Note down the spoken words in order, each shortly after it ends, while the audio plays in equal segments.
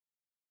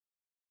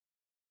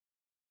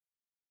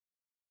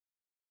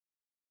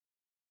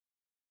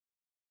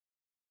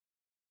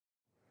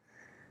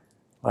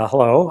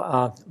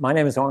Hello, my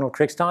name is Arnold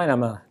Kriegstein.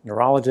 I'm a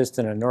neurologist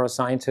and a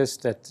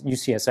neuroscientist at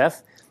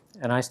UCSF,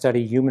 and I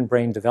study human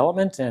brain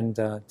development and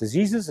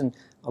diseases and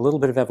a little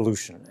bit of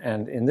evolution.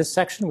 And in this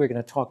section, we're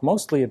going to talk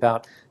mostly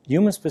about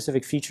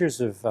human-specific features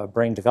of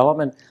brain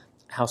development,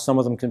 how some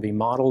of them can be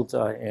modeled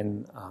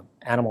in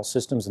animal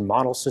systems and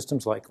model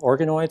systems like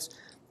organoids,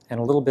 and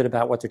a little bit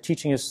about what they're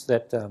teaching us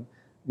that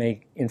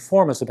may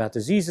inform us about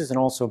diseases and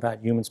also about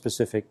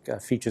human-specific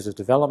features of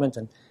development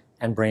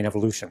and brain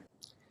evolution.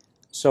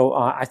 So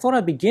I thought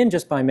I'd begin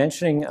just by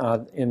mentioning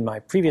in my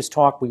previous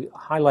talk we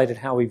highlighted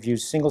how we've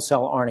used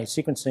single-cell RNA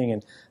sequencing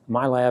in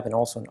my lab and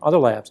also in other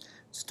labs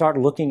to start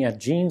looking at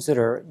genes that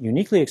are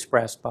uniquely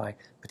expressed by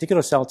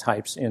particular cell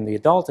types in the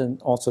adult and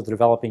also the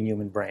developing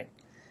human brain.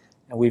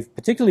 And we've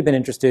particularly been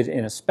interested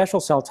in a special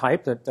cell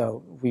type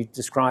that we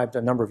described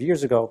a number of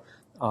years ago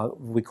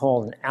we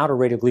call an outer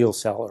radioglial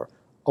cell, or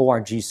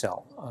ORG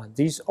cell.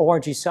 These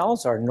ORG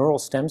cells are neural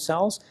stem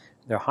cells.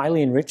 They're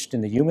highly enriched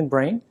in the human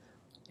brain.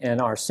 And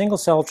our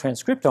single-cell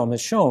transcriptome has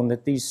shown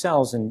that these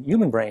cells in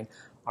human brain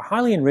are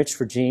highly enriched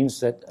for genes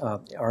that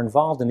are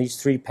involved in these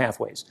three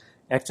pathways: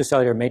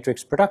 extracellular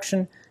matrix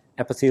production,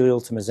 epithelial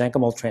to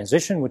mesenchymal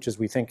transition, which is,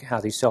 we think, how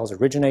these cells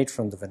originate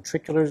from the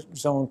ventricular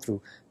zone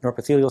through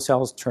neuroepithelial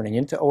cells turning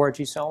into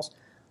ORG cells,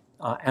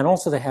 and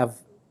also they have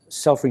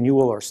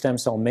self-renewal or stem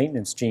cell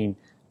maintenance gene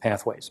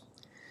pathways.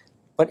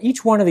 But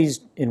each one of these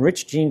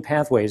enriched gene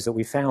pathways that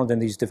we found in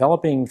these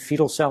developing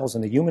fetal cells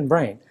in the human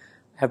brain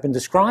have been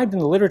described in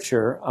the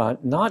literature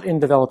not in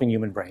developing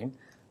human brain,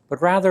 but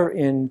rather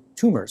in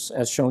tumors,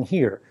 as shown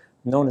here,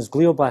 known as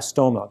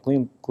glioblastoma,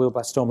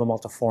 glioblastoma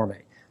multiforme.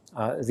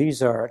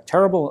 These are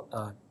terrible,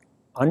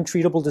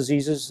 untreatable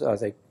diseases.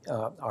 They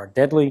are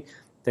deadly.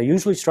 They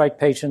usually strike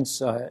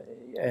patients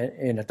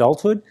in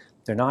adulthood.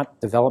 They're not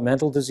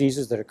developmental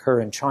diseases that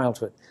occur in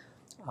childhood.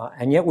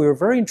 And yet we were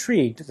very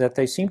intrigued that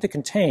they seem to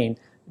contain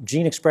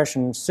gene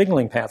expression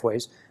signaling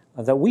pathways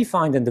that we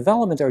find in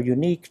development are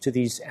unique to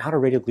these outer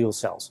radioglial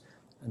cells.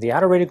 The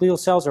outer radioglial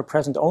cells are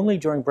present only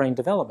during brain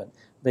development.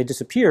 They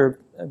disappear,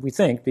 we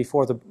think,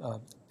 before the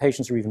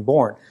patients are even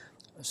born.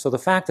 So the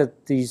fact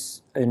that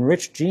these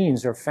enriched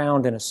genes are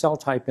found in a cell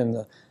type in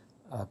the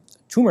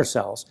tumor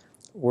cells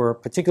were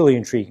particularly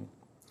intriguing.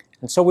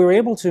 And so we were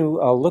able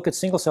to look at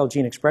single-cell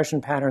gene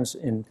expression patterns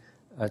in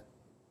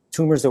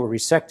tumors that were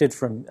resected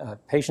from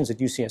patients at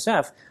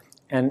UCSF.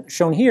 And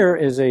shown here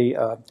is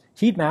a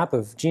heat map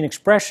of gene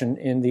expression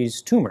in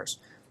these tumors.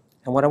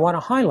 And what I want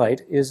to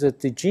highlight is that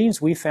the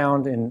genes we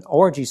found in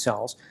ORG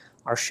cells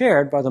are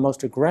shared by the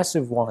most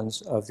aggressive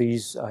ones of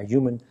these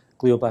human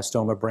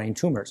glioblastoma brain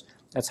tumors.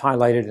 That's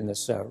highlighted in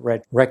this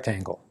red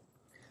rectangle.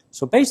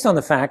 So based on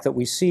the fact that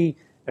we see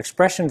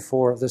expression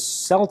for this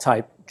cell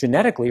type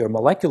genetically or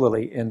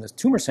molecularly in the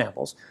tumor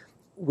samples,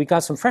 we got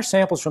some fresh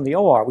samples from the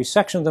OR. We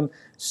sectioned them,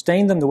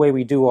 stained them the way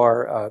we do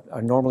our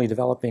normally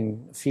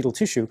developing fetal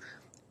tissue,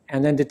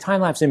 and then did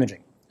time-lapse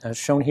imaging, as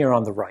shown here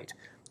on the right.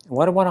 And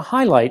what I want to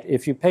highlight,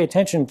 if you pay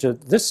attention to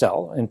this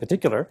cell in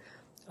particular,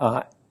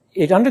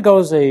 it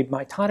undergoes a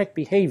mitotic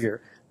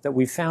behavior that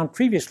we found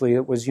previously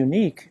that was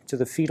unique to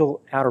the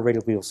fetal outer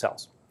radioglial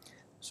cells.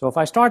 So if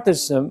I start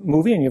this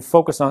movie and you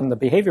focus on the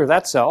behavior of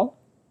that cell,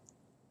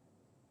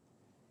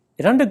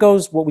 it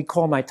undergoes what we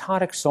call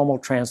mitotic somal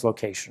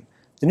translocation.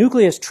 The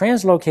nucleus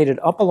translocated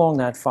up along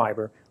that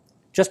fiber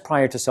just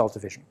prior to cell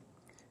division.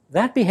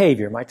 That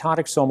behavior,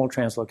 mitotic somal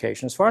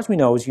translocation, as far as we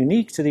know, is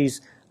unique to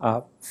these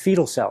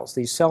fetal cells,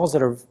 these cells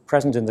that are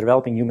present in the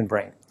developing human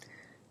brain.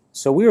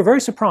 So we were very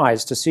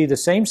surprised to see the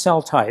same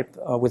cell type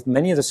with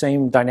many of the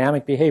same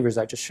dynamic behaviors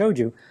I just showed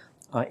you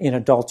in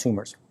adult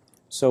tumors.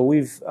 So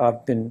we've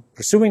been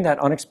pursuing that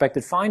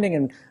unexpected finding,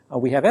 and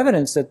we have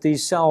evidence that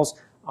these cells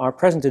are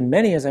present in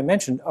many, as I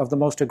mentioned, of the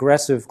most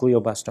aggressive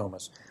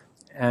glioblastomas.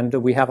 And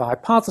we have a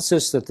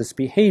hypothesis that this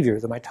behavior,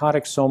 the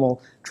mitotic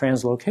somal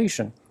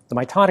translocation, the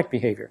mitotic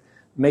behavior,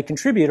 may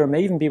contribute or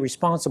may even be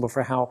responsible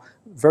for how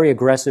very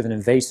aggressive and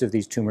invasive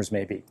these tumors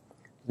may be.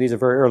 These are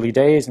very early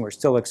days, and we're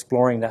still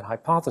exploring that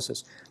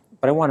hypothesis.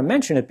 But I want to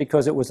mention it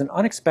because it was an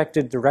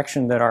unexpected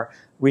direction that our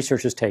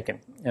research has taken.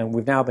 And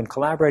we've now been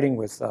collaborating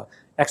with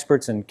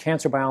experts in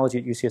cancer biology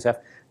at UCSF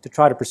to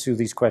try to pursue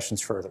these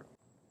questions further.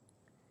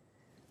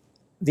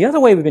 The other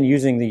way we've been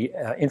using the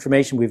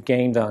information we've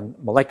gained on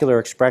molecular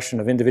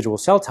expression of individual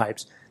cell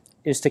types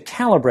is to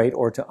calibrate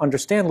or to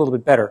understand a little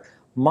bit better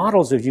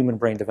models of human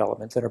brain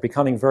development that are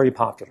becoming very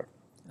popular.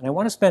 And I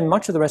want to spend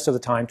much of the rest of the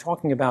time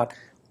talking about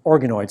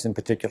organoids in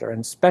particular, and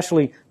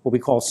especially what we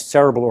call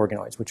cerebral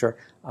organoids, which are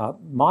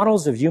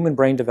models of human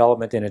brain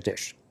development in a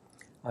dish.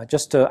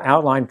 Just to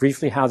outline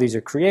briefly how these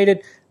are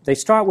created, they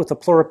start with a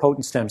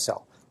pluripotent stem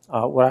cell.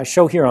 What I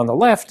show here on the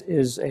left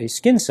is a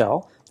skin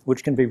cell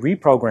which can be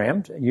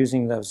reprogrammed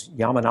using those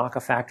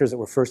Yamanaka factors that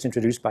were first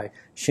introduced by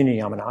Shinya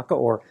Yamanaka,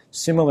 or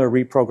similar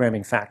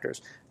reprogramming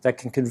factors that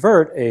can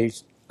convert a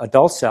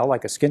adult cell,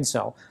 like a skin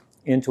cell,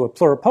 into a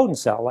pluripotent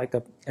cell, like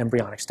an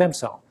embryonic stem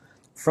cell.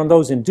 From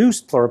those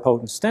induced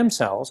pluripotent stem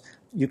cells,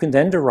 you can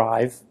then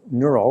derive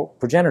neural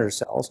progenitor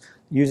cells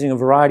using a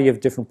variety of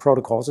different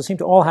protocols that seem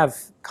to all have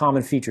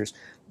common features.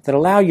 that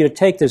allow you to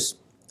take this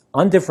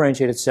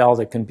undifferentiated cell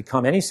that can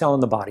become any cell in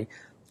the body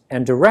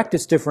and direct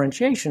its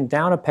differentiation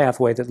down a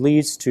pathway that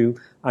leads to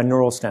a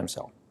neural stem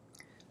cell.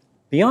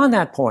 Beyond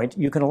that point,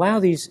 you can allow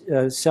these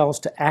cells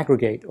to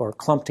aggregate or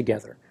clump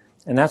together.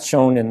 And that's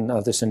shown in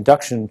this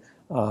induction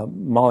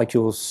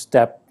molecule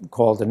step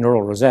called the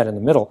neural rosette in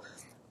the middle,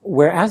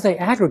 where as they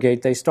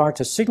aggregate, they start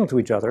to signal to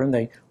each other and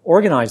they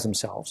organize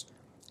themselves.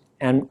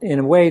 And in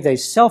a way, they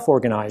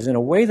self-organize in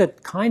a way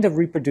that kind of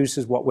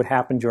reproduces what would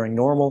happen during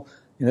normal,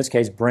 in this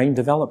case, brain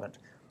development.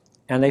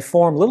 And they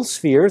form little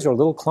spheres or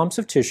little clumps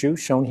of tissue,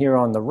 shown here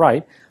on the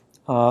right,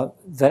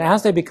 that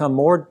as they become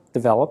more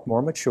developed,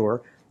 more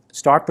mature,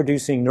 start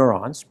producing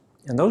neurons.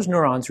 And those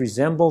neurons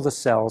resemble the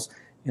cells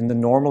in the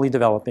normally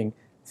developing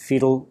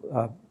fetal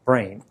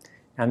brain.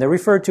 And they're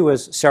referred to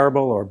as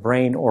cerebral or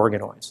brain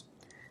organoids.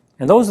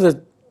 And those are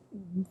the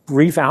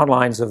brief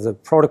outlines of the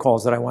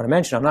protocols that I want to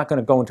mention. I'm not going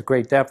to go into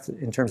great depth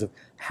in terms of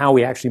how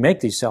we actually make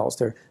these cells.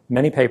 There are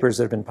many papers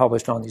that have been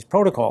published on these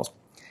protocols.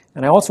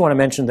 And I also want to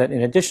mention that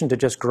in addition to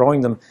just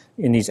growing them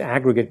in these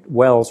aggregate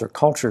wells or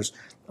cultures,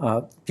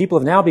 people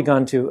have now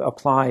begun to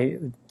apply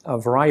a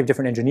variety of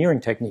different engineering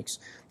techniques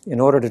in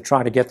order to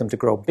try to get them to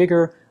grow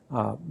bigger,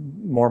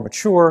 more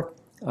mature,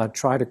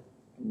 try to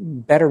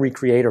better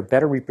recreate or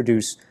better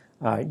reproduce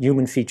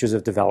human features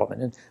of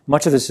development. And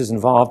much of this has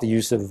involved the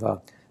use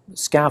of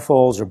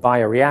scaffolds or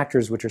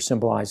bioreactors, which are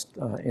symbolized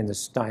in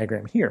this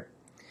diagram here.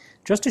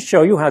 Just to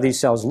show you how these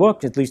cells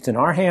look, at least in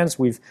our hands,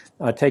 we've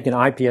taken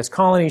iPS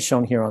colonies,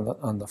 shown here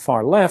on the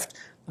far left,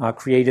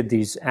 created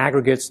these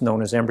aggregates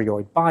known as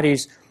embryoid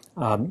bodies,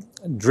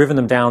 driven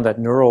them down that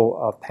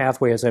neural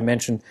pathway, as I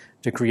mentioned,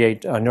 to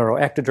create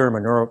neuroectoderm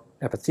or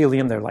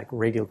neuroepithelium. They're like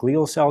radial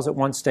glial cells at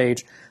one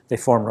stage. They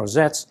form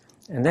rosettes.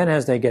 And then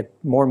as they get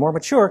more and more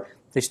mature,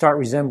 they start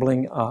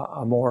resembling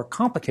a more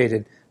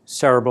complicated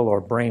cerebral or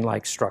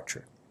brain-like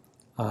structure.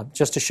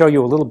 Just to show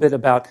you a little bit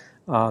about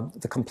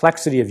the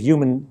complexity of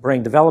human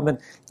brain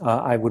development,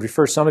 I would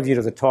refer some of you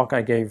to the talk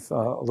I gave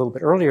a little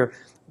bit earlier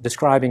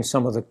describing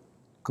some of the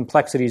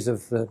complexities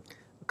of the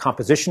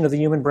composition of the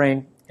human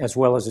brain as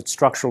well as its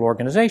structural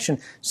organization.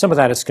 Some of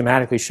that is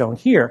schematically shown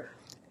here.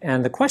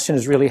 And the question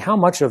is really how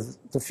much of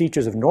the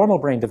features of normal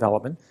brain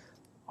development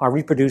are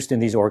reproduced in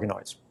these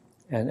organoids.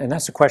 And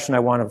that's the question I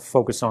want to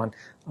focus on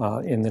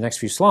in the next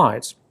few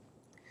slides.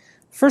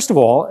 First of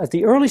all, at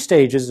the early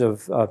stages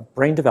of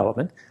brain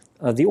development,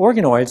 the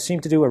organoids seem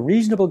to do a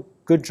reasonably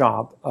good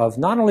job of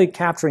not only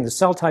capturing the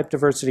cell type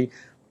diversity,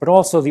 but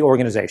also the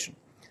organization.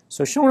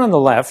 So shown on the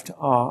left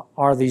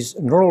are these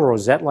neural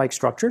rosette-like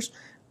structures,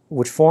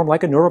 which form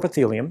like a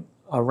neuroepithelium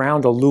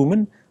around a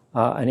lumen,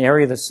 an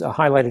area that's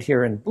highlighted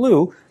here in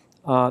blue,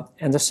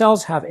 and the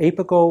cells have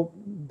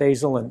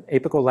apico-basal and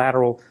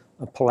apicolateral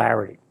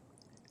polarity.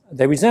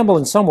 They resemble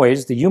in some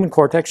ways the human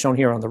cortex shown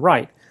here on the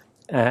right.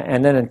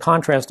 And then in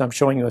contrast, I'm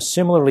showing you a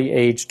similarly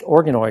aged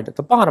organoid at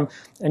the bottom,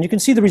 and you can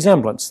see the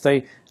resemblance.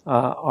 They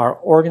are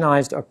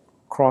organized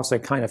across a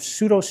kind of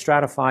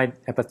pseudo-stratified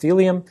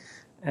epithelium,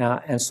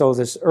 and so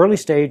this early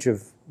stage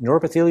of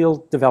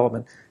neuroepithelial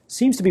development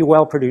seems to be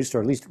well produced,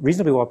 or at least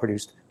reasonably well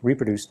produced,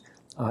 reproduced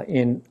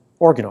in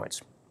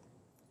organoids.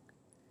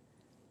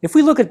 If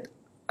we look at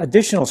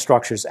additional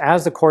structures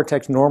as the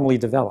cortex normally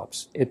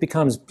develops, it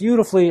becomes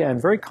beautifully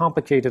and very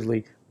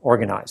complicatedly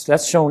organized.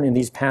 That's shown in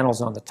these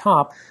panels on the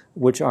top,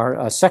 which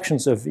are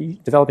sections of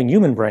developing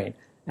human brain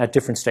at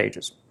different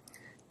stages.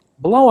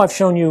 Below, I've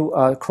shown you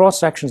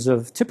cross-sections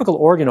of typical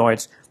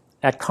organoids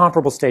at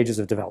comparable stages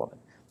of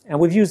development. And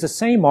we've used the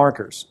same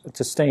markers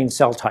to stain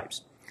cell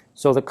types.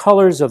 So the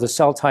colors of the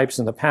cell types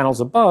in the panels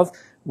above,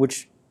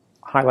 which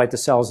highlight the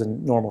cells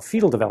in normal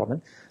fetal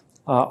development,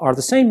 are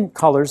the same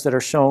colors that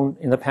are shown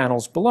in the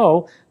panels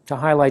below to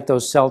highlight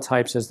those cell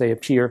types as they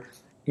appear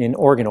in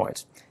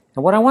organoids.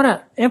 And what I want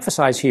to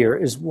emphasize here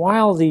is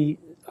while the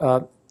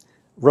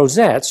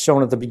rosettes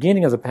shown at the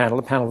beginning of the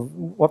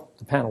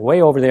panel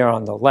way over there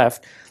on the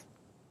left,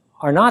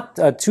 are not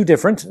too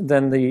different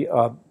than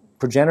the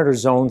progenitor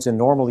zones in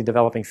normally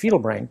developing fetal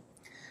brain,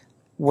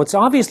 what's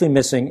obviously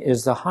missing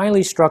is the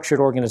highly structured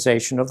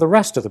organization of the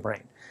rest of the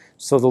brain.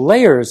 So the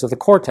layers of the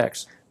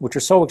cortex, which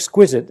are so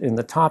exquisite in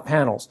the top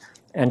panels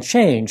and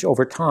change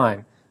over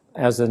time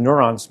as the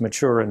neurons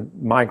mature and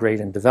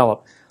migrate and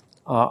develop,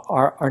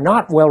 are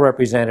not well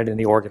represented in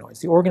the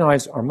organoids. The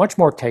organoids are much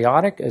more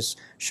chaotic, as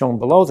shown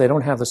below. They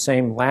don't have the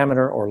same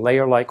laminar or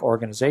layer-like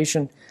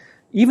organization,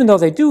 even though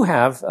they do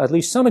have at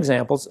least some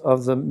examples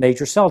of the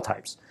major cell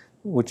types,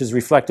 which is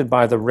reflected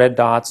by the red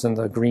dots and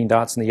the green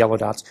dots and the yellow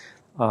dots.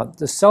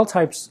 The cell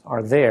types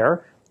are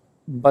there,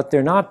 but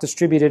they're not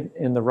distributed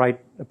in the right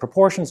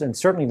proportions and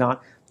certainly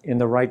not in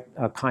the right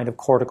kind of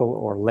cortical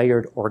or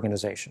layered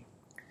organization.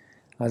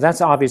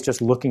 That's obvious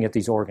just looking at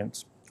these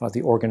organs,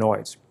 the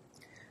organoids.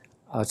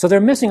 So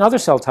they're missing other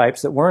cell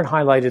types that weren't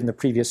highlighted in the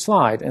previous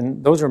slide,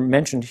 and those are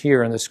mentioned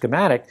here in the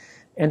schematic.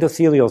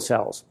 Endothelial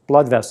cells,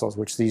 blood vessels,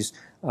 which these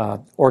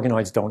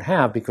organoids don't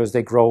have because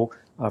they grow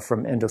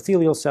from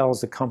endothelial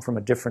cells that come from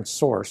a different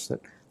source that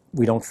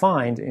we don't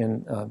find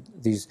in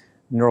these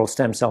neural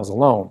stem cells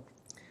alone.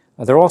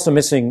 They're also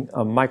missing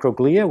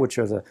microglia, which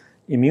are the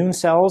immune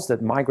cells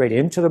that migrate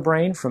into the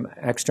brain from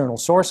external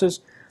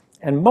sources.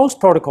 And most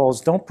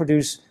protocols don't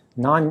produce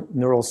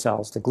non-neural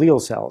cells, the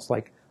glial cells,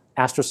 like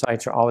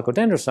astrocytes or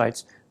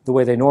oligodendrocytes, the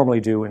way they normally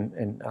do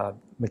in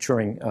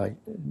maturing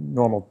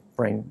normal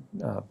brain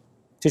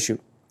tissue.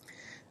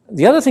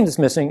 The other thing that's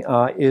missing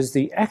is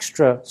the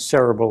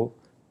extracerebral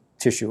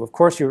tissue. Of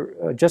course,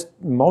 you're just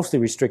mostly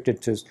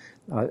restricted to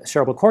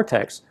cerebral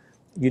cortex.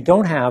 You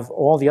don't have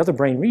all the other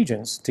brain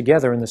regions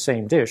together in the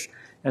same dish,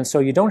 and so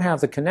you don't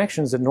have the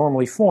connections that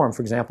normally form,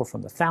 for example,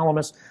 from the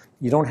thalamus.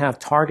 You don't have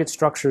target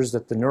structures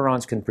that the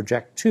neurons can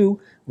project to,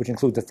 which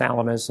include the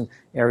thalamus and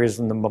areas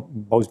in the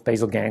most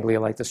basal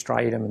ganglia like the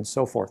striatum and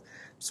so forth.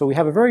 So we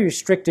have a very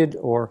restricted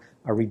or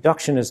a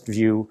reductionist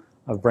view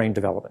of brain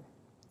development.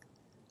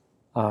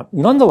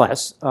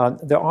 Nonetheless,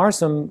 there's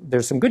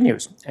some good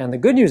news. And the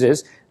good news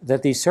is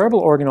that the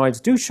cerebral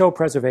organoids do show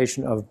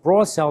preservation of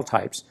broad cell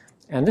types,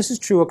 and this is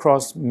true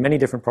across many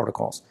different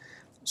protocols.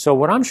 So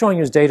what I'm showing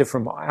you is data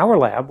from our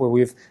lab where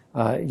we've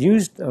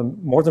used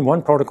more than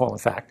one protocol, in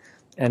fact,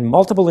 and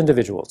multiple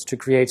individuals to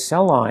create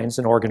cell lines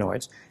and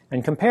organoids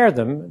and compare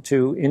them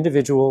to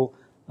individual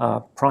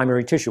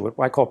primary tissue.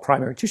 What I call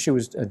primary tissue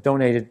is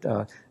donated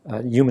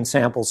human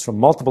samples from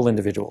multiple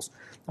individuals.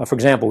 For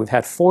example, we've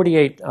had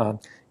 48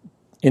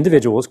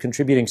 individuals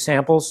contributing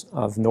samples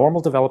of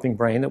normal developing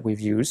brain that we've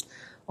used,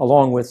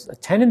 along with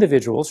 10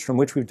 individuals from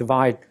which we've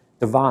derived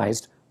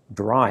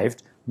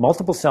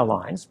multiple cell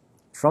lines.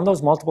 From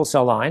those multiple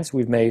cell lines,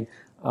 we've made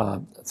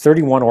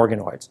 31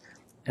 organoids.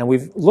 And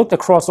we've looked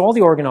across all the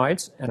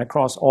organoids and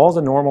across all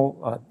the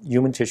normal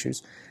human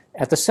tissues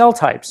at the cell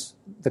types,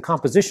 the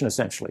composition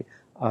essentially,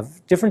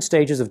 of different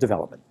stages of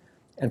development,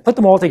 and put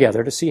them all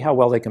together to see how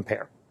well they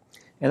compare.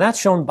 And that's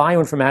shown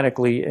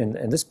bioinformatically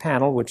in this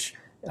panel, which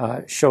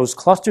shows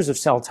clusters of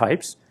cell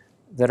types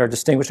that are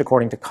distinguished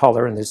according to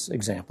color in this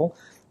example,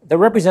 that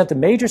represent the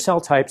major cell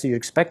types that you'd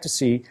expect to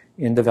see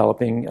in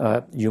developing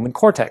human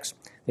cortex.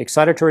 The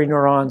excitatory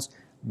neurons,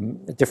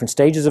 different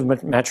stages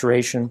of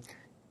maturation,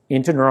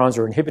 interneurons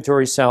or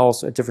inhibitory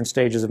cells at different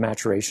stages of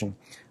maturation,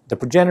 the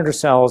progenitor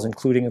cells,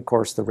 including, of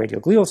course, the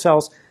radioglial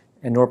cells,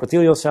 and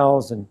neuroepithelial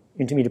cells and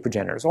intermediate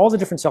progenitors, all the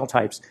different cell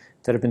types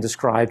that have been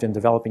described in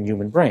developing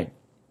human brain.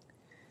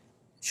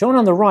 Shown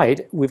on the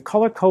right, we've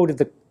color-coded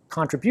the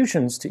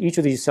contributions to each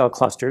of these cell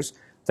clusters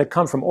that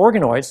come from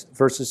organoids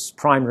versus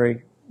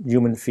primary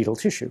human fetal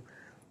tissue.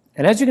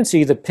 And as you can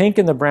see, the pink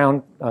and the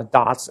brown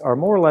dots are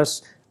more or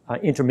less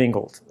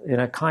intermingled in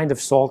a kind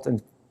of salt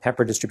and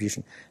pepper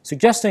distribution,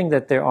 suggesting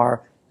that there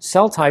are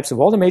cell types of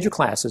all the major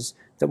classes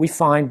that we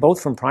find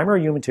both from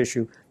primary human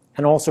tissue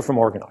and also from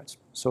organoids.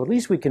 So at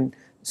least we can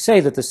say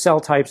that the cell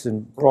types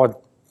in broad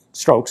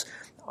strokes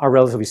are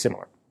relatively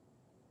similar.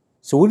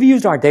 So we've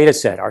used our data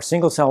set, our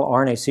single-cell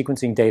RNA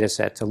sequencing data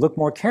set, to look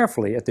more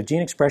carefully at the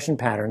gene expression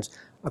patterns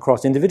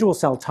across individual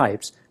cell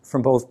types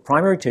from both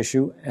primary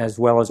tissue as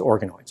well as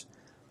organoids.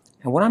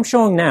 And what I'm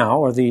showing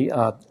now are the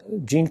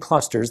gene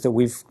clusters that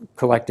we've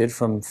collected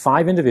from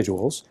 5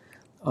 individuals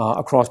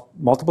across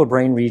multiple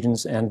brain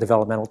regions and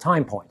developmental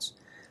time points.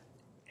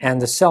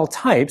 And the cell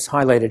types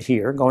highlighted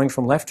here, going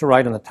from left to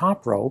right on the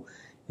top row,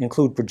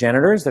 include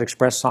progenitors that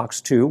express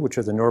SOX2, which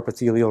are the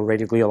neuroepithelial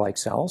radioglial-like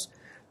cells,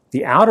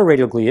 the outer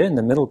radioglia in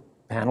the middle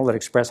panel that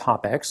express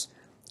HOPX,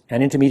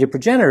 and intermediate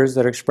progenitors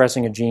that are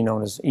expressing a gene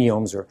known as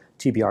EOMES or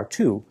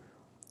TBR2.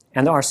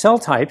 And there are cell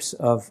types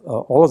of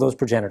all of those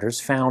progenitors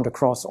found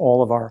across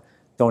all of our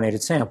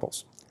donated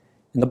samples.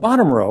 In the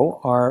bottom row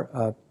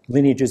are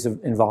lineages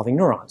involving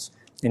neurons,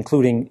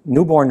 including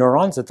newborn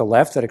neurons at the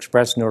left that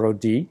express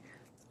NeuroD,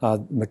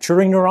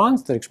 maturing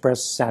neurons that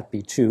express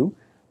SATB2,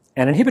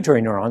 and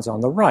inhibitory neurons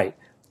on the right.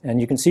 And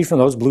you can see from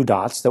those blue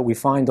dots that we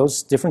find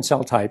those different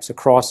cell types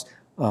across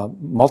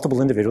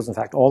multiple individuals, in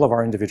fact, all of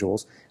our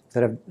individuals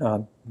that have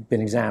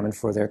been examined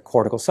for their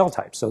cortical cell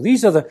types. So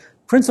these are the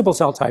principal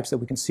cell types that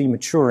we can see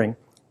maturing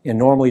in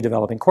normally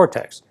developing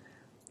cortex.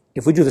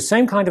 If we do the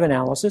same kind of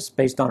analysis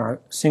based on our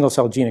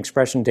single-cell gene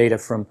expression data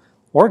from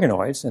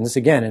organoids, and this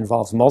again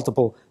involves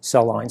multiple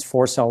cell lines,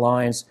 4 cell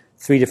lines,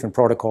 3 different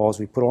protocols,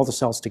 we put all the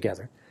cells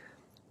together,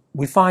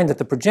 we find that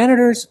the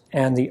progenitors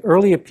and the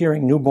early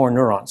appearing newborn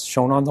neurons,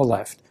 shown on the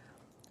left,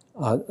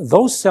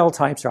 those cell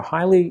types are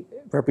highly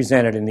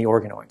represented in the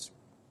organoids.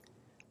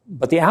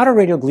 But the outer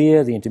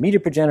radioglia, the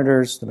intermediate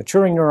progenitors, the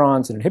maturing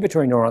neurons, and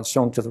inhibitory neurons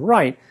shown to the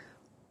right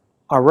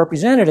are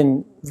represented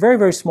in very,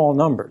 very small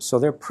numbers. So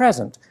they're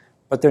present,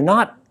 but they're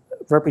not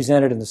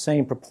represented in the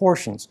same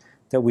proportions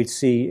that we'd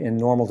see in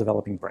normal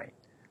developing brain.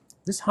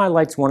 This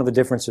highlights one of the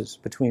differences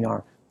between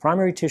our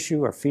primary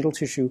tissue, our fetal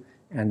tissue,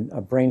 and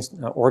brain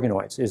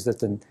organoids, is that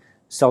the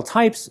cell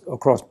types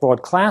across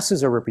broad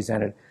classes are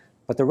represented,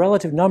 but the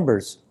relative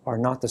numbers are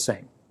not the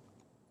same.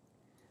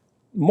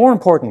 More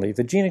importantly,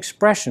 the gene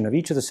expression of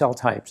each of the cell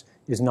types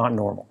is not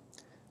normal.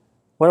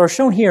 What are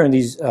shown here in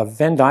these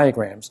Venn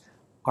diagrams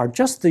are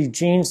just the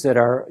genes that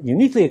are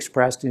uniquely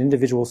expressed in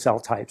individual cell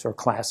types or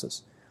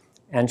classes.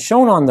 And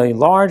shown on the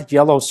large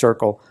yellow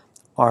circle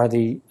are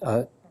the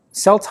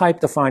cell type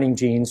defining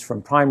genes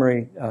from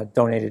primary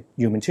donated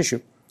human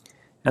tissue.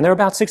 And there are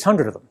about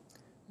 600 of them.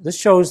 This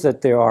shows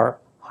that there are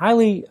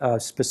highly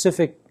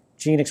specific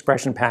gene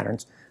expression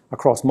patterns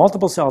across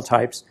multiple cell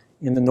types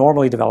in the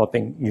normally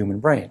developing human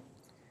brain.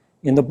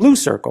 In the blue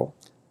circle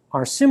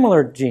are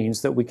similar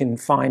genes that we can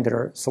find that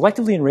are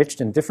selectively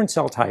enriched in different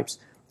cell types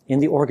in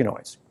the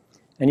organoids.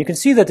 And you can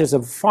see that there's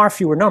a far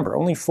fewer number,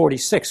 only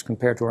 46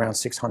 compared to around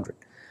 600.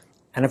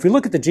 And if we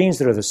look at the genes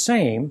that are the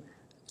same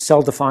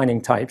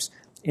cell-defining types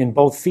in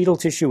both fetal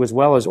tissue as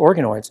well as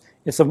organoids,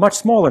 it's a much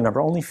smaller number,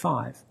 only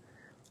 5.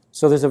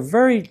 So there's a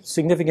very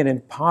significant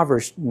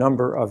impoverished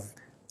number of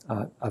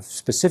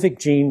specific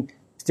gene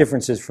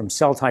differences from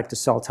cell type to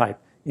cell type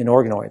in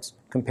organoids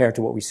compared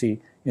to what we see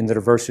in the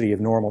diversity of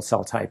normal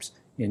cell types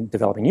in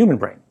developing human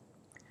brain.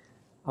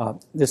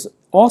 This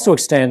also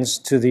extends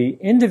to the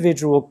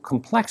individual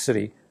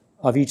complexity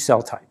of each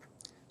cell type.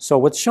 So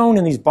what's shown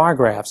in these bar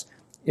graphs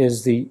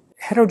is the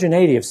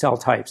heterogeneity of cell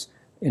types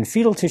in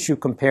fetal tissue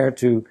compared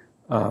to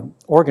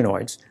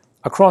organoids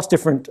across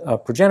different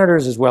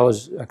progenitors as well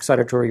as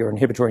excitatory or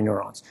inhibitory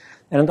neurons.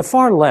 And on the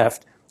far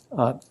left,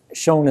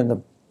 shown in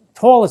the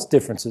tallest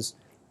differences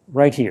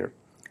right here,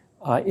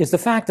 is the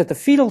fact that the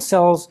fetal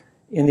cells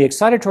in the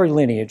excitatory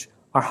lineage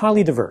are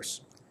highly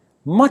diverse.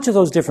 Much of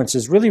those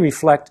differences really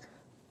reflect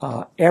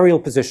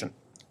areal position.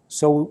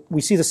 So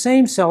we see the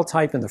same cell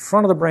type in the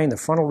front of the brain, the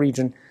frontal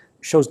region,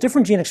 shows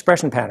different gene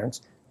expression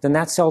patterns than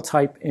that cell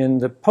type in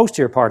the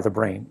posterior part of the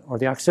brain or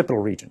the occipital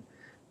region.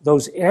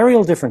 Those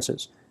areal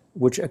differences,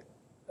 which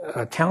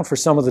account for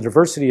some of the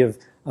diversity of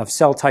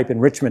cell type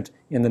enrichment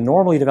in the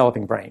normally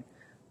developing brain,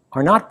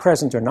 are not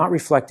present or not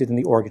reflected in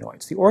the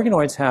organoids. The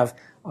organoids have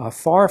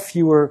far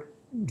fewer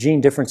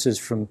gene differences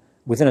from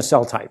within a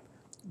cell type.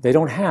 They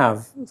don't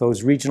have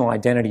those regional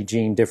identity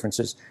gene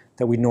differences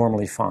that we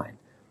normally find.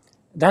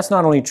 That's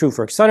not only true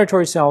for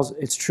excitatory cells,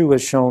 it's true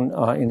as shown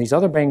in these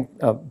other brain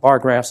bar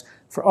graphs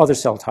for other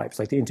cell types,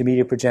 like the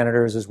intermediate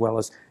progenitors as well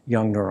as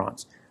young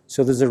neurons.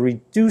 So there's a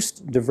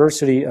reduced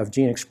diversity of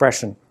gene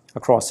expression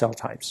across cell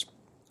types.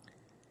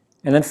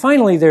 And then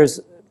finally, there's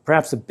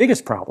perhaps the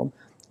biggest problem,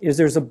 is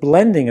there's a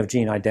blending of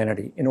gene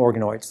identity in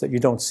organoids that you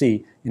don't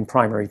see in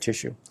primary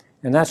tissue.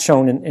 And that's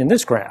shown in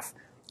this graph.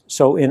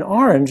 So in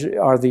orange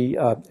are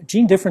the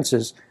gene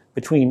differences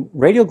between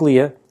radial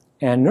glia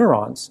and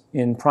neurons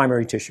in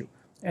primary tissue.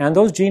 And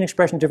those gene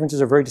expression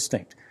differences are very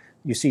distinct.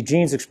 You see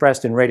genes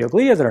expressed in radial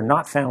glia that are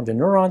not found in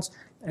neurons,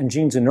 and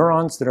genes in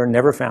neurons that are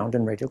never found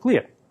in radial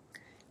glia.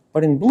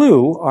 But in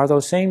blue are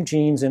those same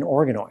genes in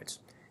organoids.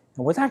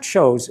 And what that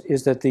shows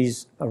is that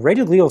these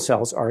radial glial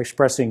cells are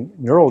expressing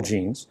neural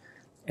genes,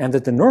 and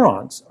that the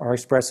neurons are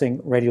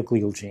expressing radial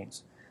glial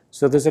genes.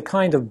 So there's a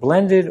kind of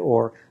blended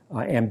or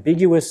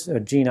ambiguous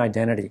gene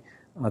identity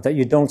that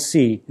you don't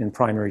see in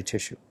primary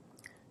tissue.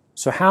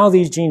 So how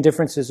these gene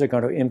differences are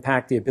going to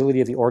impact the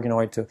ability of the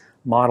organoid to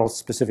model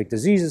specific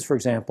diseases, for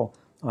example,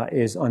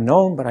 is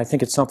unknown, but I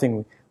think it's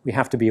something we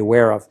have to be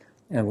aware of,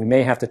 and we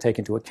may have to take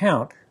into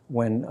account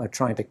when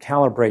trying to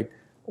calibrate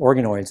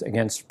organoids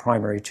against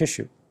primary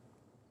tissue.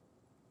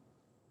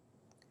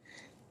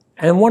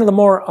 And one of the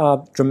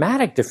more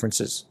dramatic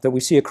differences that we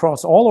see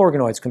across all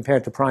organoids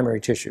compared to primary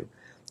tissue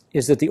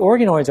is that the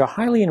organoids are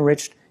highly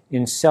enriched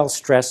in cell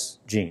stress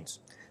genes.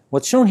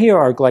 What's shown here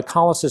are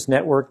glycolysis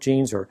network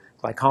genes or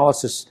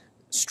glycolysis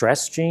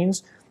stress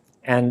genes,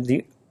 and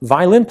the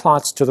violin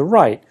plots to the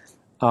right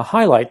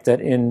highlight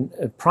that in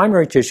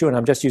primary tissue, and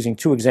I'm just using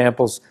two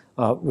examples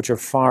which are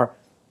far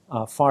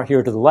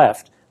here to the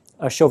left,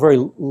 show very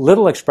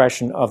little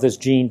expression of this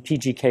gene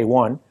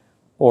PGK1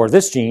 or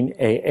this gene,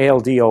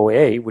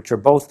 ALDOA, which are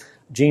both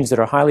genes that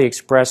are highly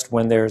expressed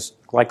when there's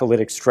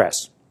glycolytic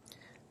stress.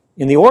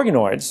 In the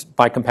organoids,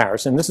 by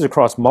comparison, this is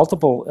across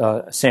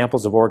multiple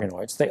samples of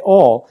organoids, they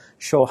all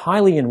show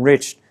highly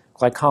enriched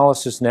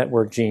glycolysis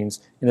network genes.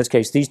 In this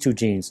case, these two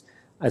genes,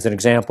 as an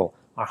example,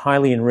 are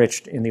highly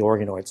enriched in the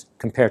organoids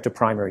compared to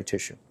primary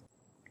tissue.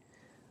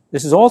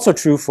 This is also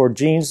true for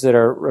genes that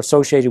are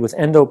associated with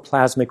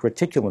endoplasmic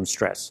reticulum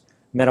stress,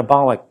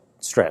 metabolic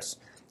stress.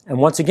 And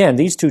once again,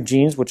 these two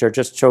genes, which are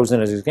just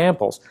chosen as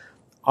examples,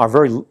 are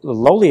very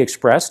lowly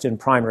expressed in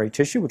primary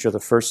tissue, which are the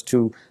first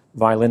two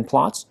violin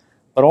plots,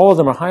 but all of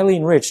them are highly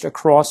enriched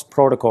across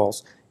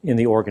protocols in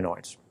the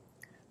organoids.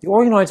 The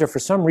organoids are, for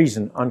some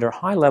reason, under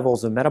high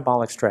levels of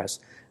metabolic stress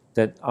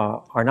that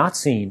are not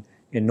seen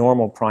in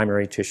normal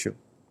primary tissue.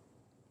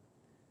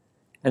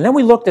 And then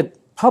we looked at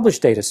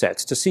published data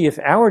sets to see if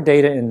our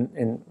data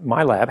in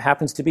my lab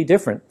happens to be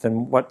different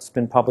than what's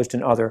been published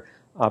in other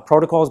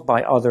protocols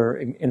by other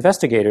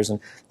investigators. And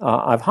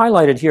I've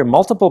highlighted here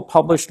multiple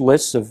published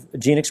lists of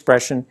gene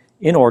expression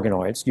in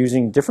organoids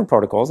using different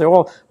protocols. They're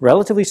all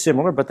relatively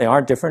similar, but they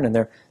are different, and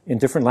they're in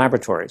different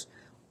laboratories.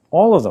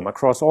 All of them,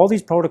 across all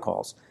these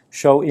protocols,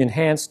 show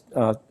enhanced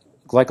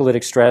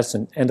glycolytic stress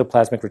and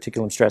endoplasmic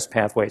reticulum stress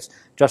pathways,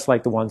 just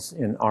like the ones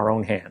in our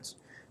own hands.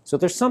 So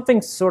there's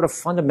something sort of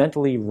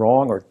fundamentally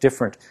wrong or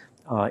different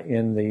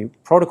in the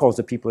protocols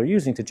that people are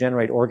using to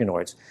generate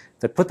organoids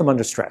that put them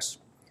under stress.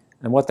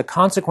 And what the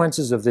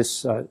consequences of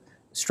this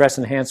stress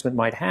enhancement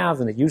might have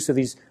and the use of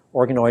these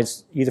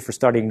organoids either for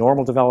studying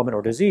normal development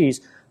or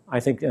disease, I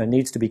think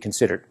needs to be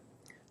considered.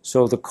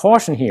 So the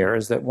caution here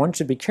is that one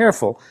should be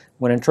careful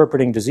when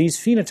interpreting disease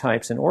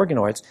phenotypes in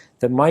organoids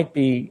that might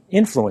be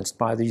influenced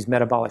by these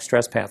metabolic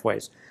stress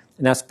pathways.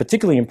 And that's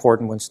particularly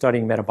important when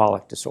studying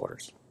metabolic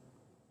disorders.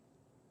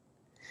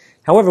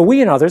 However, we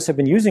and others have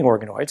been using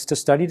organoids to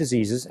study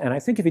diseases, and I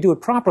think if you do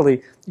it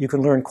properly, you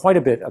can learn quite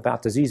a bit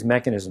about disease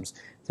mechanisms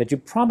that you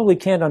probably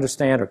can't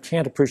understand or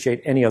can't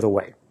appreciate any other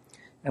way.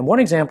 And one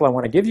example I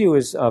want to give you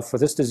is for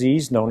this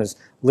disease known as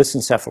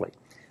lissencephaly.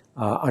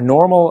 A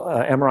normal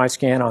MRI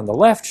scan on the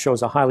left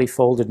shows a highly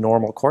folded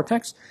normal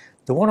cortex.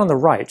 The one on the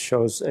right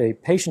shows a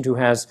patient who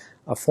has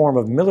a form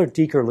of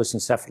Miller-Dieker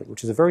lissencephaly,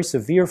 which is a very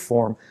severe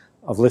form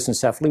of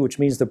lissencephaly, which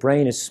means the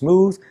brain is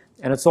smooth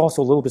and it's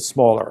also a little bit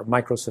smaller,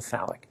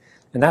 microcephalic.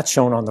 And that's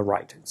shown on the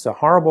right. It's a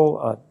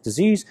horrible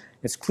disease.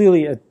 It's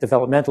clearly a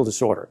developmental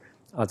disorder.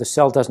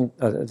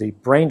 The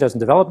brain doesn't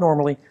develop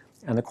normally,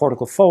 and the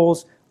cortical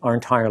folds are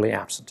entirely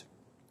absent.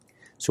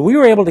 So we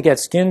were able to get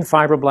skin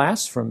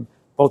fibroblasts from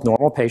both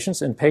normal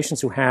patients and patients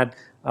who had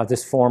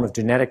this form of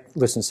genetic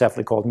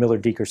lissencephaly called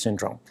Miller-Dieker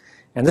syndrome.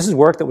 And this is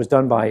work that was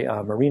done by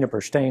Marina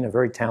Berstein, a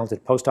very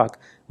talented postdoc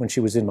when she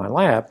was in my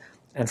lab.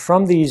 And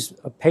from these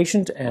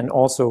patient and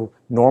also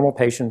normal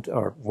patient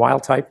or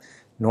wild type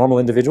normal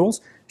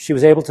individuals, she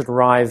was able to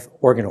derive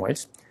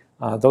organoids.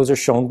 Those are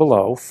shown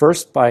below.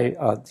 First by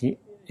the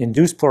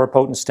induced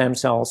pluripotent stem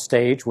cell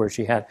stage, where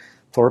she had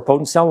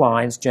pluripotent cell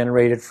lines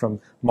generated from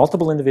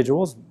multiple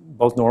individuals,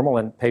 both normal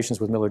and patients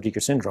with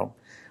Miller-Dieker syndrome.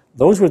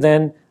 Those were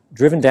then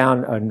driven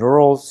down a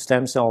neural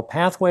stem cell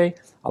pathway,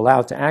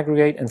 allowed to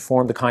aggregate and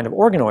form the kind of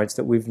organoids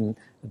that we've been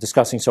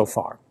discussing so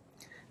far.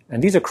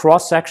 And these are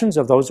cross-sections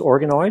of those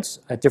organoids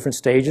at different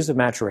stages of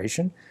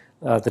maturation.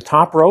 The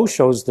top row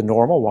shows the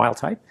normal wild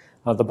type.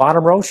 The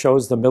bottom row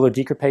shows the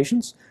Miller-Dieker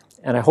patients.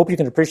 And I hope you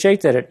can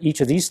appreciate that at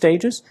each of these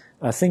stages,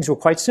 things were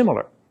quite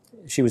similar.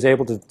 She was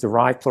able to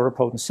derive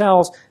pluripotent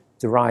cells,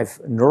 derive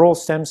neural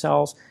stem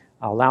cells,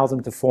 allow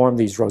them to form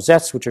these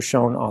rosettes, which are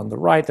shown on the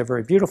right. They're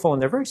very beautiful,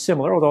 and they're very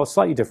similar, although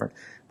slightly different,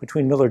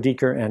 between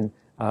Miller-Dieker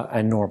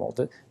and normal.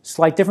 The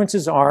slight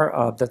differences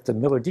are that the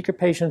Miller-Dieker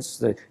patients,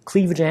 the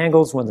cleavage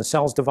angles when the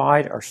cells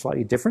divide are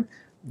slightly different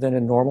than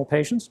in normal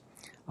patients.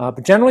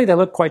 But generally, they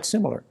look quite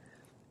similar.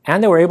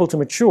 And they were able to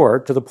mature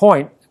to the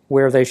point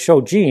where they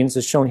show genes,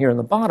 as shown here in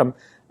the bottom,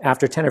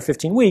 after 10 or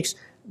 15 weeks,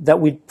 that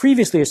we'd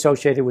previously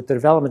associated with the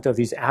development of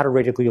these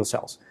adenoid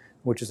cells,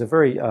 which is a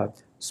very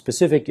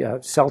specific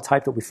cell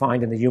type that we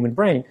find in the human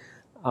brain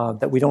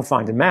that we don't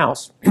find in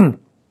mouse.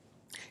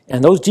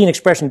 And those gene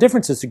expression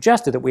differences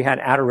suggested that we had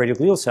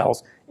adenoid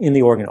cells in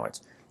the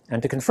organoids.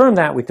 And to confirm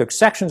that, we took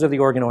sections of the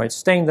organoids,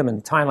 stained them,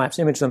 and time-lapse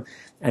imaged them.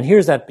 And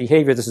here's that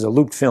behavior. This is a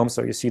looped film,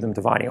 so you see them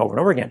dividing over and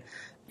over again.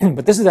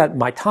 But this is that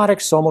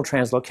mitotic somal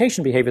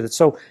translocation behavior that's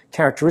so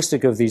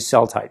characteristic of these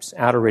cell types,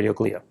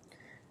 adenoid.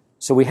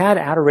 So we had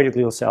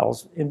adenoid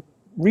cells in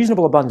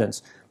reasonable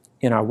abundance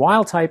in our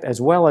wild type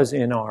as well as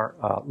in our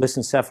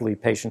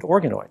lissencephaly patient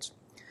organoids.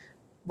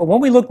 But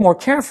when we looked more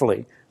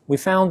carefully, we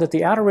found that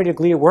the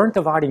adenoid weren't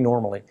dividing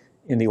normally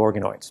in the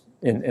organoids,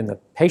 in the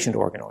patient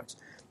organoids.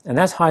 And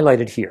that's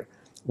highlighted here.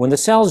 When the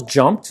cells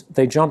jumped,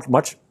 they jumped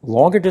much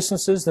longer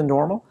distances than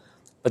normal,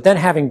 but then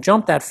having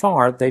jumped that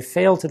far, they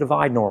failed to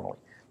divide normally,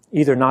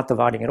 either not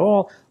dividing at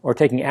all or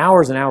taking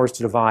hours and hours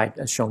to divide,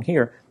 as shown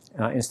here,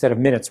 instead of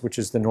minutes, which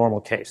is the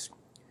normal case.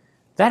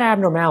 That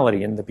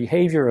abnormality in the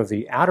behavior of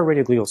the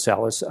adenoid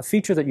cell is a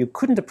feature that you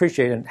couldn't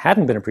appreciate and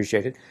hadn't been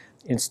appreciated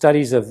in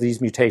studies of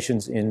these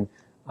mutations in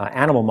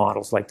animal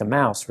models, like the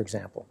mouse, for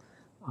example.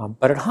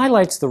 But it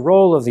highlights the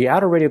role of the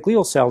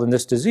adenoid cell in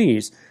this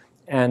disease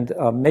and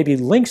maybe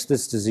links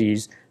this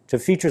disease to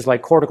features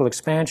like cortical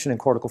expansion and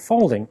cortical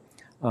folding,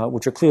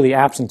 which are clearly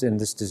absent in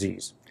this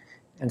disease.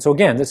 And so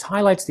again, this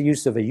highlights the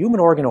use of a human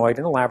organoid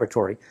in a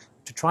laboratory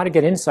to try to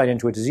get insight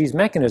into a disease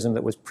mechanism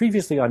that was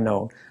previously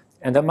unknown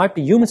and that might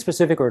be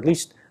human-specific, or at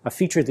least a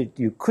feature that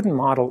you couldn't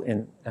model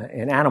in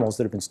animals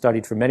that have been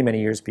studied for many,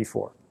 many years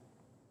before.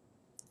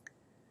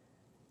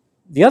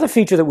 The other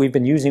feature that we've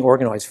been using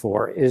organoids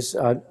for is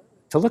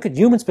to look at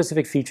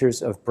human-specific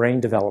features of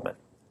brain development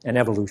and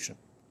evolution.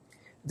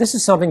 This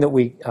is something that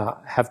we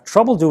have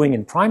trouble doing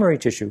in primary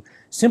tissue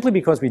simply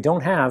because we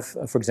don't have,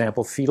 for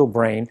example, fetal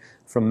brain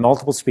from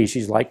multiple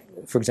species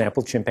like, for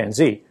example,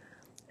 chimpanzee.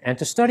 And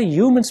to study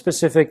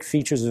human-specific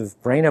features of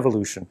brain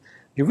evolution,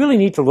 you really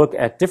need to look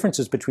at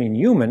differences between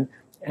human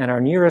and our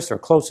nearest or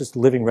closest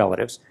living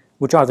relatives,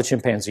 which are the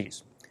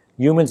chimpanzees.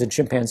 Humans and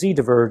chimpanzee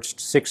diverged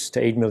 6 to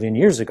 8 million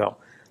years ago.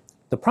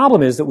 The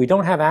problem is that we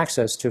don't have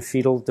access to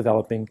fetal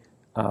developing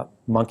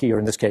monkey, or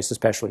in this case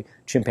especially,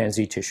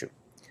 chimpanzee tissue.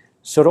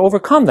 So to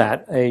overcome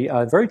that,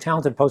 a very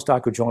talented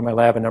postdoc who joined my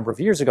lab a number of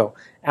years ago,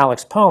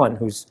 Alex Pollan,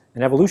 who's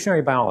an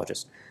evolutionary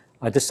biologist,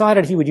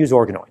 decided he would use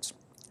organoids.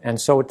 And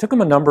so it took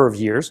him a number of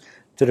years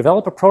to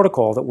develop a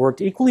protocol that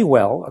worked equally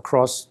well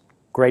across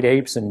great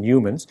apes and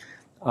humans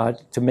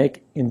to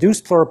make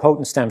induced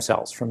pluripotent stem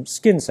cells from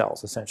skin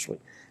cells, essentially.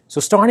 So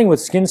starting with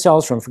skin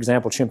cells from, for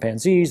example,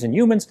 chimpanzees and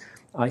humans,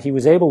 he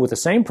was able, with the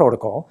same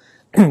protocol,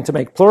 to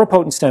make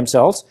pluripotent stem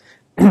cells,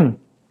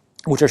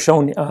 which are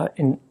shown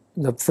in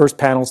the first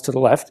panels to the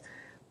left,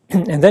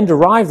 and then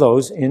derive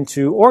those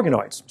into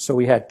organoids. So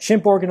we had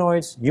chimp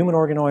organoids, human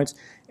organoids,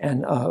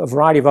 and a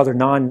variety of other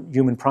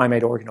non-human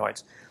primate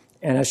organoids.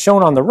 And as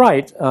shown on the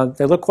right,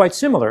 they look quite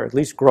similar, at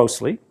least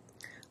grossly.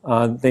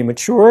 They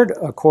matured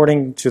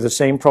according to the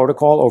same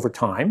protocol over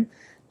time.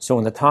 So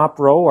in the top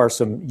row are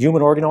some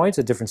human organoids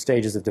at different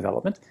stages of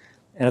development,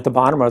 and at the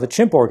bottom are the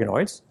chimp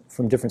organoids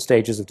from different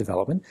stages of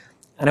development.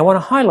 And I want to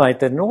highlight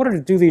that in order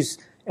to do these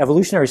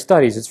evolutionary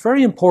studies, it's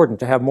very important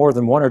to have more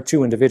than one or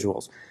two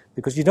individuals,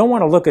 because you don't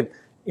want to look at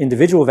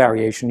individual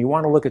variation, you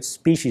want to look at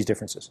species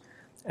differences.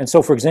 And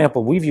so, for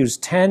example, we've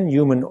used 10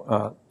 human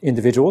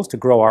individuals to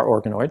grow our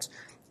organoids,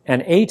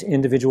 and 8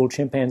 individual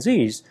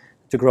chimpanzees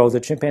to grow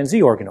the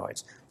chimpanzee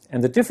organoids.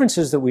 And the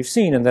differences that we've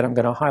seen, and that I'm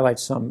going to highlight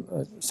some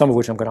of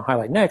which I'm going to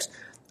highlight next,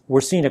 were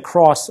seen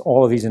across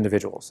all of these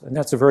individuals, and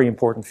that's a very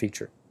important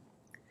feature.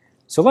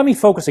 So let me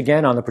focus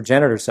again on the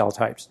progenitor cell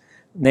types,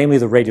 namely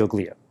the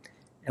radioglia.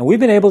 And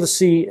we've been able to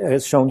see,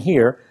 as shown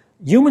here,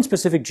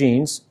 human-specific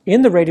genes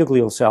in the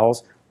radioglial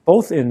cells,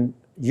 both in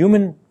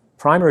human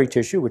primary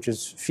tissue, which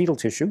is fetal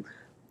tissue,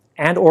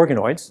 and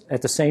organoids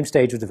at the same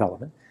stage of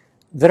development,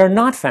 that are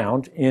not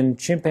found in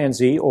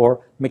chimpanzee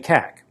or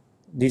macaque.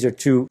 These are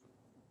two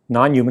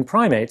non-human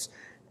primates,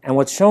 and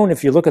what's shown,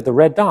 if you look at the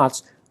red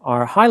dots,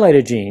 are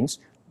highlighted genes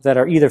that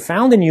are either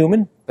found in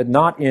human but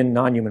not in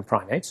non-human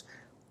primates,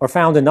 or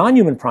found in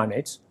non-human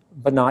primates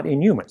but not in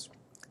humans.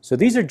 So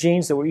these are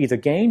genes that were either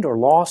gained or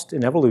lost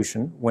in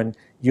evolution when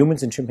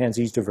humans and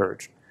chimpanzees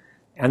diverged.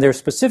 And they're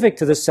specific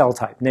to this cell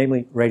type,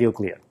 namely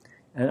radioglia.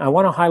 And I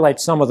want to highlight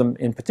some of them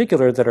in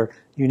particular that are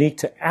unique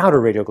to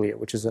outer radioglia,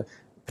 which is a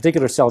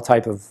particular cell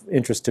type of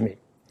interest to me.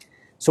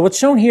 So what's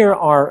shown here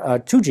are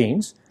 2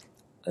 genes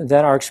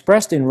that are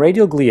expressed in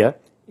radioglia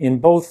in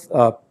both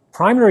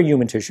primary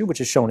human tissue,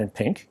 which is shown in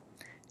pink,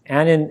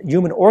 and in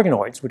human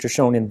organoids, which are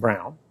shown in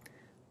brown,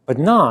 but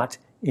not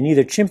in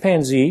either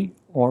chimpanzee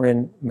or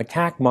in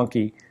macaque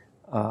monkey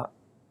outer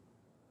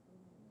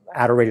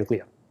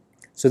radioglia.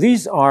 So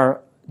these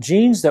are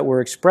genes that were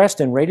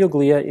expressed in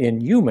radioglia in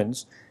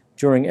humans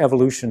during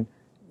evolution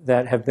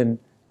that have been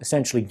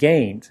essentially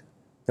gained,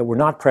 that were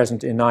not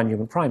present in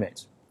non-human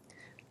primates.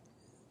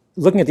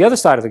 Looking at the other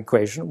side of the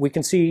equation, we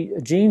can see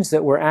genes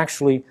that were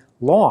actually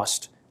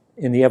lost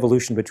in the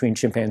evolution between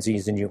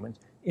chimpanzees and humans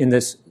in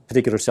this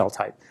particular cell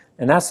type.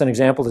 And that's an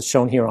example that's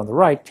shown here on the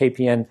right,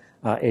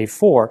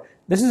 KPN-A4.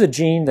 This is a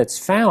gene that's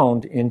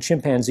found in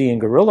chimpanzee and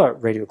gorilla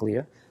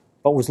radioglia,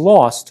 but was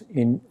lost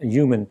in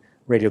human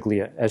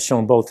radioglia, as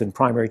shown both in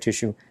primary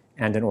tissue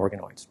and in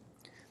organoids.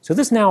 So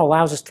this now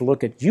allows us to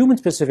look at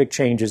human-specific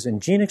changes in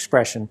gene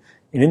expression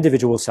in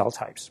individual cell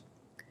types.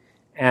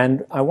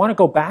 And I want to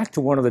go back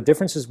to one of the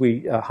differences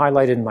we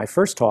highlighted in my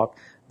first talk,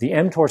 the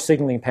mTOR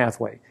signaling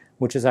pathway,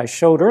 which, as I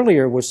showed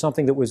earlier, was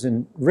something that was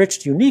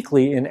enriched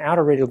uniquely in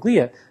outer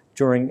radioglia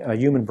during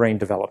human brain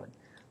development.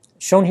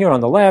 Shown here on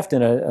the left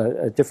in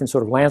a different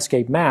sort of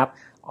landscape map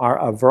are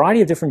a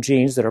variety of different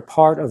genes that are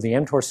part of the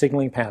mTOR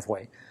signaling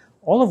pathway,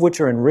 all of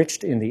which are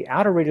enriched in the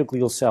outer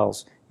radioglial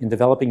cells in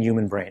developing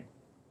human brain.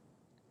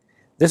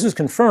 This is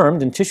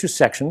confirmed in tissue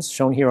sections,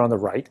 shown here on the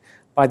right,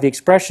 by the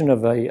expression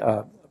of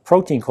a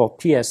protein called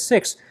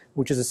PS6,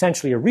 which is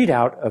essentially a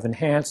readout of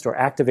enhanced or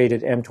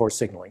activated mTOR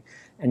signaling.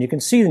 And you can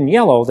see in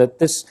yellow that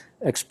this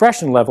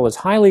expression level is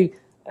highly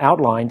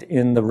outlined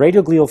in the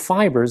radioglial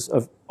fibers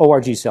of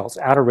ORG cells,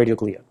 outer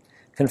radioglia,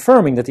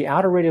 confirming that the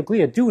outer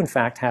radioglia do in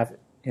fact have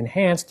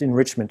enhanced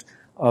enrichment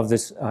of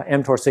this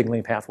mTOR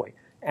signaling pathway,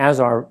 as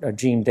our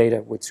gene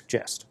data would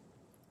suggest.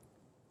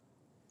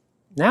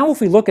 Now if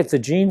we look at the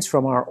genes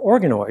from our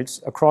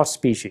organoids across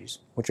species,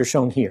 which are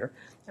shown here,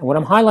 and what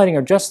I'm highlighting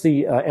are just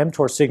the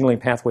mTOR signaling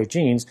pathway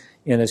genes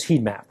in this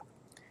heat map.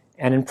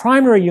 And in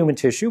primary human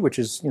tissue, which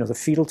is the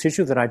fetal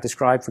tissue that I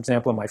described, for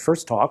example, in my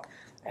first talk,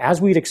 as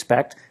we'd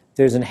expect,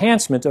 there's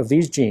enhancement of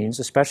these genes,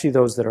 especially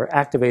those that are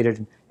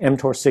activated in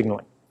mTOR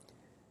signaling.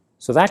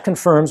 So that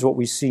confirms what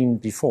we've seen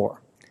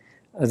before.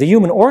 The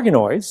human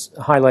organoids,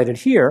 highlighted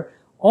here,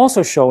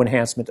 also show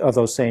enhancement of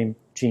those same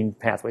gene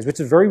pathways, which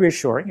is very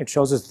reassuring. It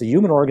shows us the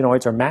human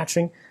organoids are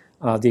matching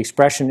the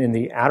expression in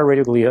the outer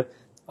radioglia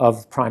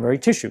of primary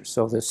tissue.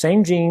 So the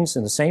same genes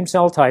and the same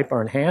cell type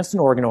are enhanced in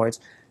organoids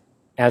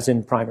as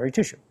in primary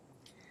tissue.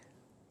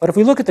 But if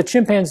we look at the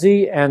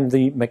chimpanzee and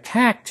the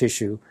macaque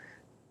tissue,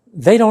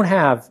 they don't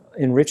have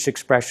enriched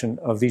expression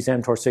of these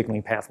mTOR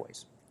signaling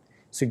pathways,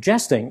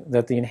 suggesting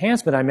that the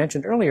enhancement I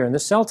mentioned earlier in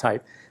this cell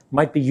type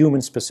might be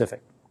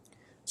human-specific.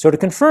 So to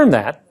confirm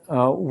that,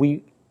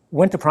 we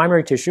went to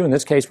primary tissue. In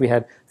this case, we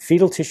had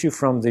fetal tissue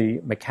from the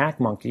macaque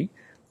monkey,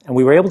 and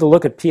we were able to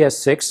look at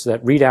PS6,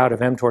 that readout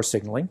of mTOR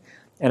signaling.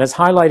 And as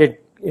highlighted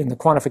in the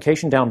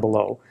quantification down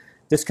below,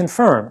 this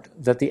confirmed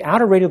that the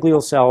outer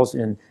radioglial cells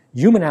in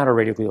human outer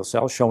radioglial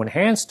cells show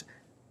enhanced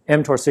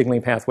mTOR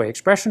signaling pathway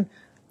expression,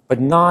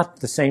 but not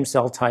the same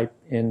cell type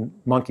in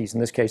monkeys, in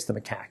this case the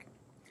macaque.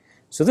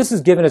 So this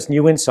has given us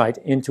new insight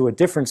into a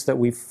difference that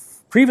we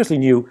previously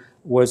knew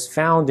was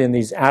found in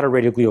these outer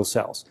radioglial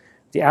cells.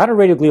 The outer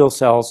radioglial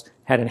cells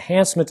had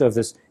enhancement of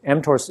this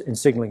mTOR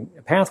signaling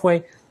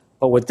pathway,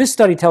 but what this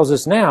study tells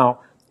us now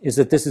is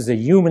that this is a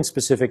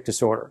human-specific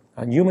disorder,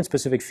 a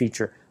human-specific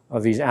feature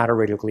of these outer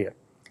radioglia.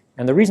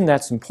 And the reason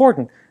that's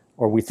important,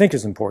 or we think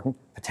is important,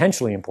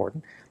 potentially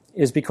important,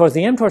 is because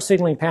the mTOR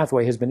signaling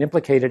pathway has been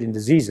implicated in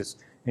diseases,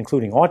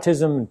 including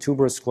autism, and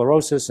tuberous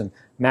sclerosis, and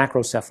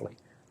macrocephaly.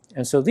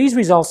 And so these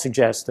results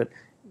suggest that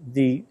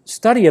the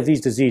study of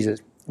these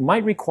diseases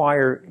might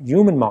require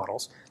human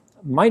models,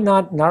 might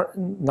not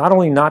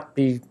only not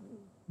be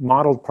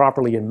modeled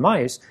properly in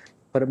mice,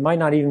 but it might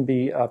not even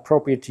be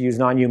appropriate to use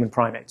non-human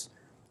primates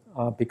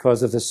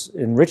because of this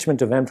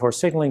enrichment of mTOR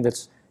signaling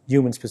that's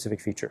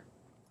human-specific feature.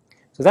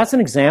 So that's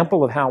an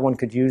example of how one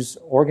could use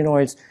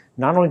organoids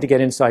not only to get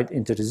insight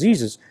into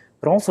diseases,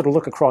 but also to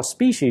look across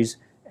species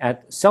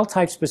at cell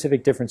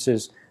type-specific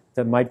differences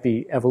that might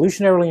be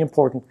evolutionarily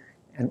important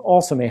and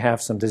also may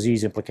have some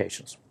disease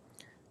implications.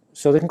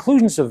 So the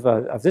conclusions of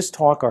this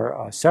talk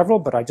are several,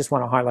 but I just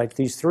want to highlight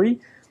these three.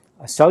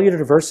 Cellular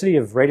diversity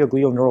of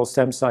radioglial neural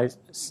stem cell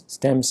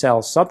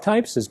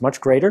subtypes is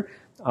much greater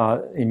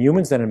in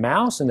humans than in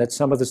mouse, and that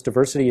some of this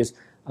diversity is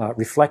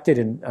reflected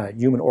in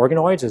human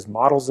organoids as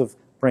models of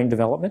brain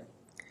development.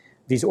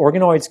 These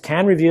organoids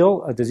can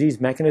reveal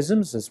disease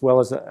mechanisms as well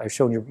as, I've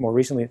shown you more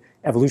recently,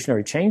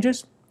 evolutionary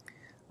changes.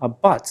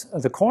 But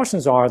the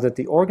cautions are that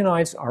the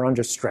organoids are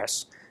under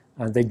stress.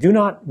 They do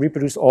not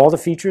reproduce all the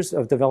features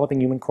of developing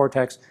human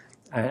cortex,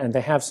 and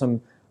they have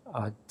some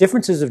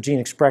differences of gene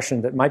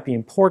expression that might be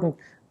important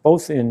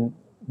both in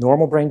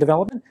normal brain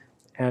development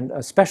and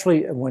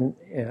especially when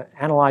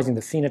analyzing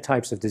the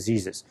phenotypes of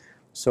diseases.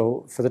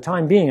 So for the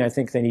time being, I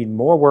think they need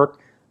more work,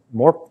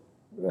 more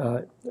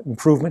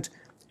improvement,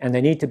 and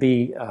they need to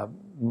be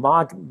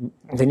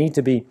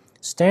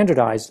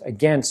standardized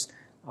against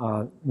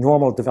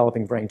normal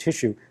developing brain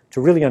tissue to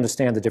really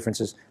understand the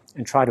differences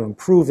and try to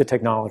improve the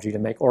technology to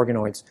make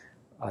organoids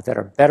that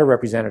are better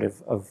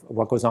representative of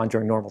what goes on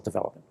during normal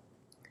development.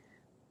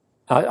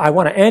 I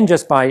want to end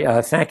just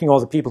by thanking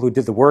all the people who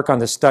did the work on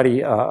this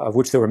study, of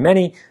which there were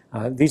many.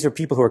 These are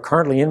people who are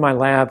currently in my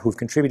lab who've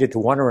contributed to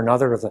one or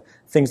another of the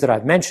things that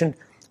I've mentioned.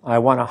 I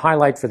want to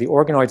highlight for the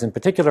organoids in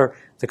particular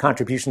the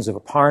contributions of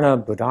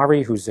Aparna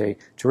Bodari, who's a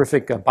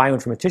terrific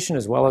bioinformatician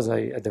as well as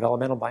a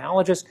developmental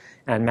biologist,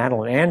 and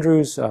Madeline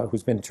Andrews,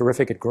 who's been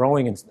terrific at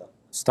growing and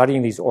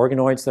studying these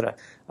organoids that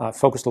I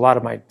focused a lot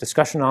of my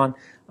discussion on.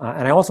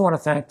 And I also want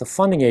to thank the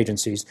funding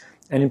agencies,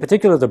 and in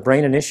particular the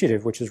Brain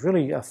Initiative, which has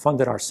really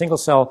funded our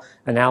single-cell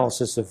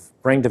analysis of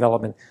brain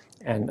development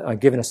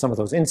and given us some of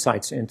those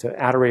insights into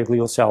outer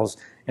radioglial cells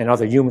and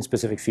other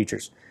human-specific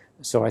features.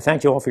 So I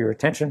thank you all for your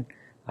attention.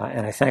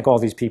 And I thank all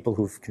these people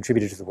who've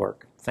contributed to the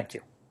work. Thank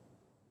you.